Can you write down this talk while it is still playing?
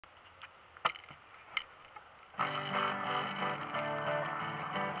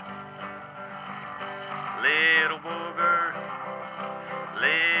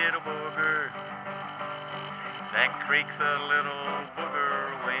creek's a little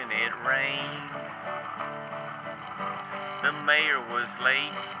booger when it rains. The mayor was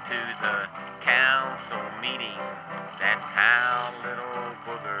late to the council meeting. That's how Little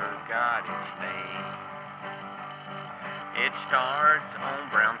Booger got its name. It starts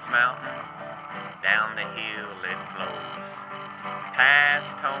on Brown's Mountain, down the hill it flows, past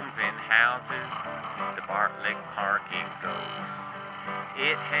homes and houses, to Bartlett Park it goes.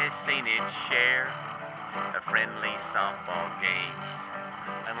 It has seen its share of friendly softball games,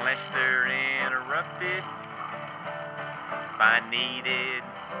 unless they're interrupted by needed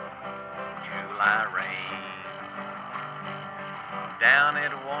July rains. Down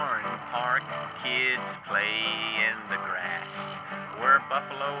at Warren Park, kids play in the grass, where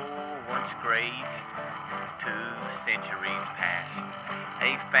buffalo once grazed 2 centuries past.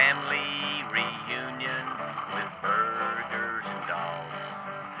 A family reunion with burgers and dogs.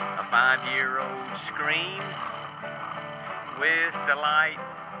 A 5-year-old screams with delight.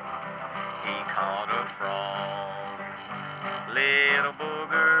 He caught a frog. Little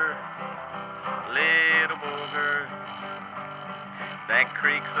booger, little booger. That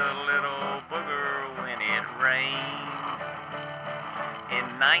creek's a little booger when it rains. In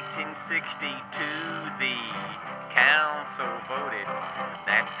 1962, the council voted.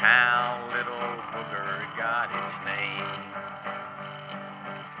 That's how Little Booger got its name.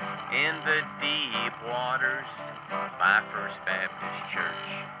 In the deep waters by First Baptist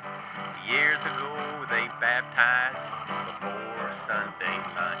Church, years ago they baptized before Sunday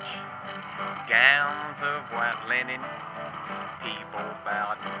lunch. Gowns of white linen, people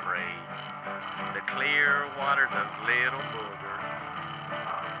bowed and prayed. The clear waters of Little Booger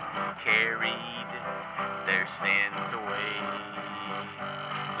carried their sins away.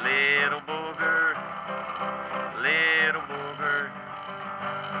 Little Booger, little booger,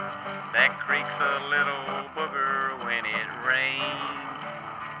 that creek's a little booger when it rains.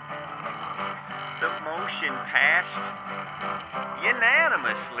 The motion passed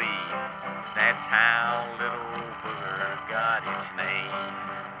unanimously. That's how Little Booger got its name.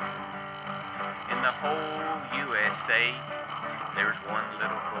 In the whole USA, there's one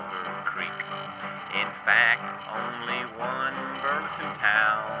Little Booger Creek. In fact, only one Burleson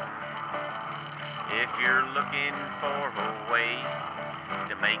town. If you're looking for a way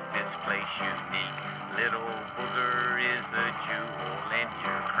to make this place unique, Little Booger is the jewel in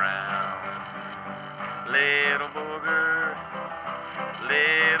your crown. Little Booger,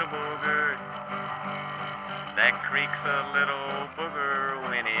 little booger, that creek's a little booger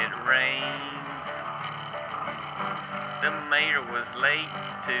when it rains. The mayor was late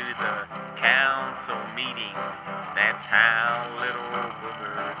to the council meeting. That's how Little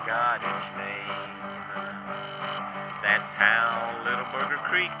Booger got its name. That's how Little Booger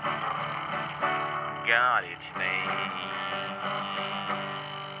Creek got its name.